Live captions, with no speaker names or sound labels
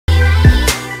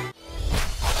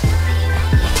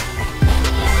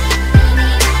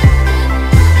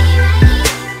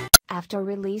After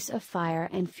release of Fire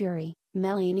and Fury,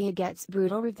 Melania gets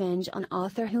brutal revenge on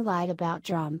author who lied about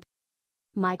Trump.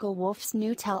 Michael Wolff's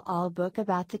new tell-all book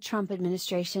about the Trump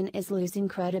administration is losing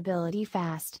credibility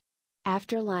fast.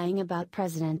 After lying about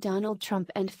President Donald Trump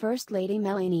and First Lady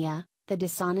Melania, the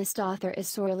dishonest author is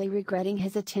sorely regretting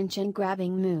his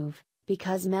attention-grabbing move,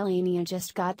 because Melania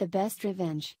just got the best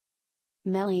revenge.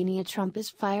 Melania Trump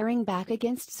is firing back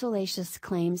against salacious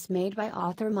claims made by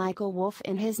author Michael Wolff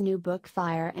in his new book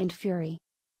Fire and Fury.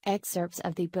 Excerpts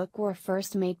of the book were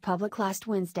first made public last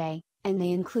Wednesday, and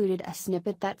they included a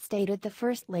snippet that stated the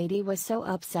First Lady was so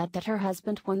upset that her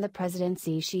husband won the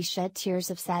presidency she shed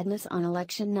tears of sadness on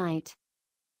election night.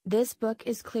 "This book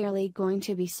is clearly going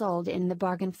to be sold in the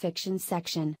bargain fiction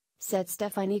section," said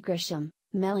Stephanie Grisham,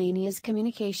 Melania's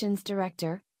communications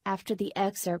director, after the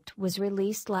excerpt was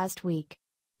released last week.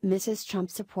 Mrs. Trump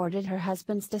supported her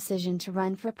husband's decision to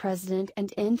run for president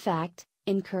and in fact,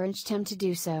 encouraged him to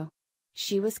do so.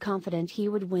 She was confident he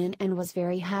would win and was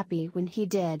very happy when he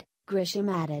did,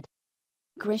 Grisham added.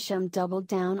 Grisham doubled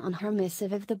down on her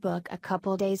missive of the book a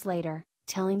couple days later,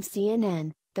 telling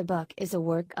CNN, "The book is a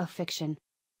work of fiction.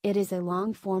 It is a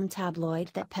long-form tabloid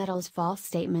that peddles false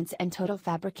statements and total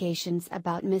fabrications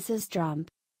about Mrs. Trump.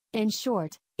 In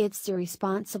short, it's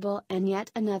irresponsible and yet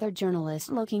another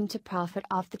journalist looking to profit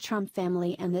off the Trump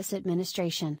family and this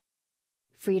administration."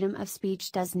 Freedom of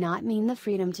speech does not mean the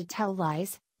freedom to tell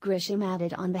lies, Grisham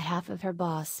added on behalf of her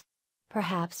boss.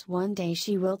 Perhaps one day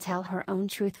she will tell her own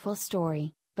truthful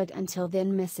story, but until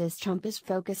then Mrs. Trump is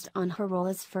focused on her role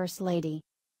as First Lady.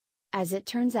 As it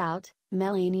turns out,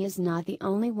 Melania is not the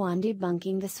only one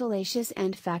debunking the salacious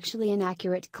and factually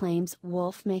inaccurate claims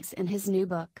Wolff makes in his new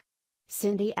book.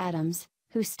 Cindy Adams,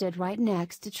 who stood right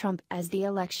next to Trump as the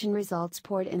election results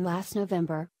poured in last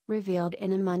November, revealed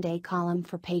in a Monday column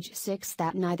for Page 6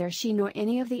 that neither she nor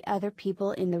any of the other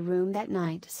people in the room that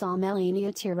night saw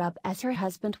Melania tear up as her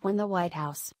husband won the White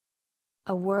House.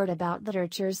 "A word about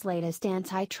literature's latest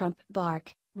anti-Trump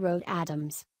bark," wrote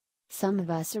Adams. "Some of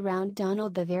us around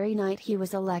Donald the very night he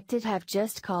was elected have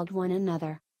just called one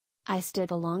another. I stood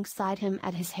alongside him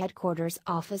at his headquarters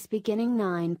office beginning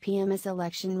 9 p.m. as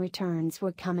election returns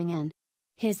were coming in.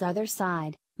 His other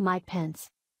side, Mike Pence.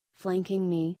 Flanking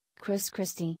me, Chris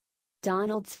Christie.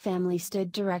 Donald's family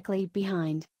stood directly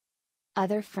behind.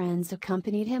 Other friends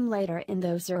accompanied him later in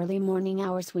those early morning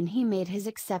hours when he made his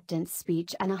acceptance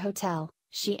speech at a hotel,"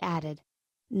 she added.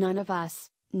 "None of us,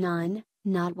 none,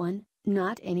 not one,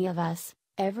 not any of us,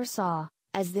 ever saw,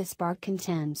 as this bark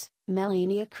contends,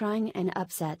 Melania crying and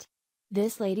upset.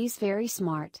 This lady's very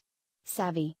smart.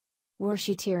 Savvy. Were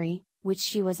she teary, which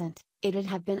she wasn't, it'd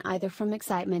have been either from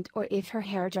excitement or if her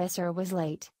hairdresser was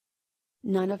late.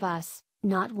 None of us,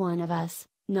 not one of us,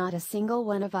 not a single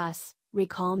one of us,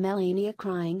 recall Melania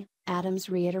crying," Adams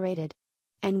reiterated.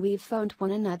 "And we've phoned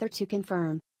one another to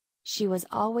confirm. She was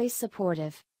always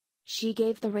supportive. She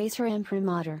gave the race her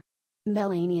imprimatur.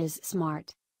 Melania's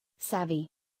smart. Savvy.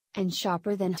 And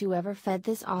sharper than whoever fed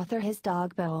this author his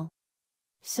dog bowl."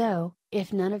 So,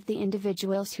 if none of the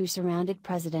individuals who surrounded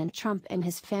President Trump and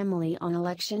his family on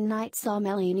election night saw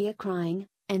Melania crying,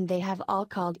 and they have all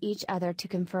called each other to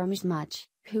confirm as much,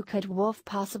 who could Wolff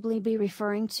possibly be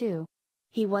referring to?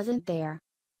 He wasn't there.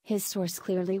 His source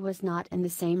clearly was not in the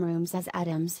same rooms as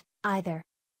Adams, either.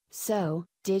 So,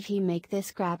 did he make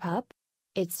this crap up?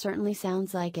 It certainly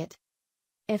sounds like it.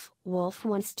 If Wolff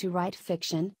wants to write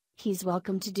fiction, he's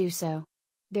welcome to do so.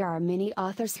 There are many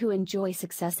authors who enjoy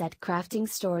success at crafting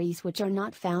stories which are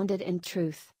not founded in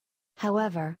truth.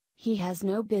 However, he has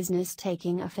no business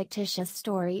taking a fictitious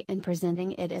story and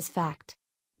presenting it as fact.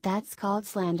 That's called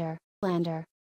slander.